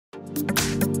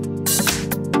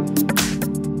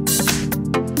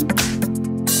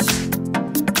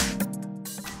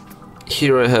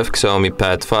Here I have XIAOMI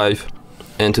Pad 5,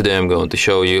 and today I'm going to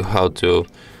show you how to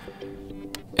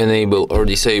enable or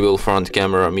disable front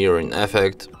camera mirroring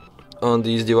effect on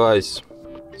this device.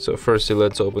 So firstly,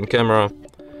 let's open camera,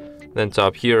 then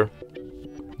tap here,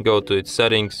 go to its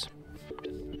settings,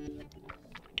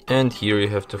 and here you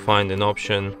have to find an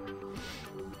option.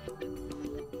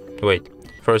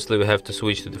 Firstly we have to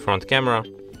switch to the front camera,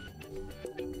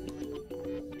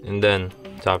 and then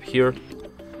tap here,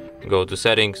 go to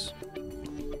settings,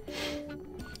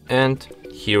 and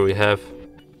here we have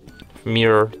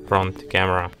mirror front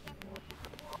camera,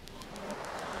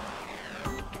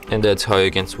 and that's how you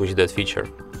can switch that feature.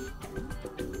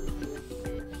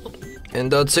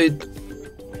 And that's it.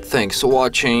 Thanks for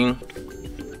watching.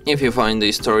 If you find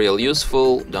this tutorial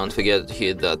useful, don't forget to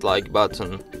hit that like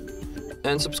button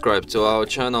and subscribe to our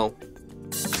channel.